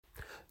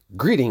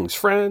Greetings,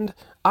 friend.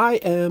 I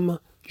am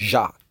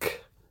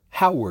Jacque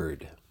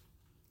Howard.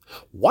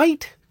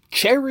 White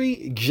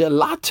Cherry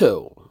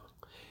Gelato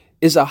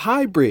is a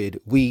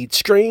hybrid weed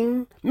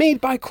strain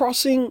made by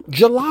crossing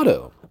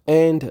gelato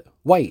and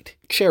white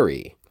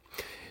cherry.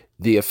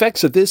 The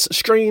effects of this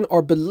strain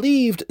are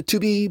believed to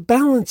be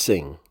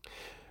balancing.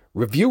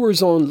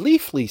 Reviewers on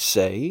Leafly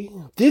say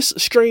this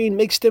strain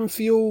makes them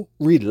feel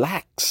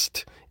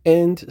relaxed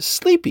and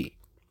sleepy.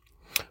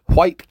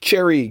 White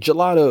Cherry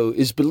Gelato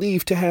is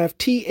believed to have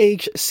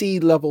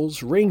THC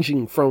levels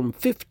ranging from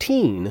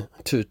 15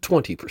 to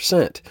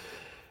 20%.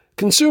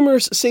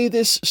 Consumers say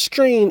this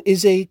strain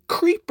is a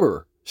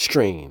creeper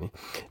strain,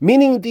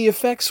 meaning the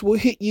effects will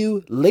hit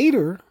you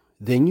later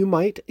than you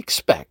might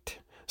expect.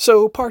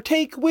 So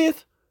partake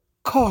with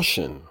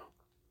caution.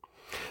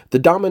 The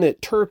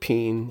dominant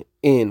terpene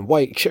in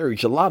White Cherry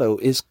Gelato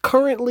is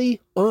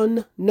currently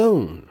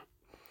unknown.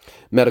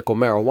 Medical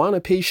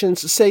marijuana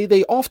patients say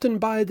they often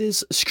buy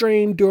this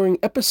strain during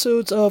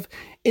episodes of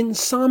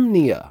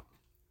insomnia.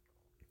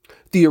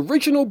 The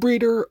original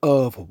breeder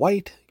of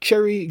White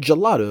Cherry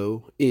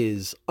Gelato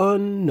is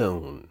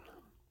unknown.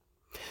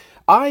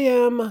 I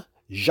am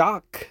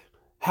Jacque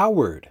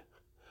Howard.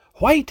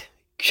 White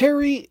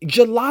Cherry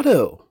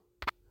Gelato.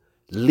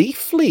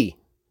 Leafly.com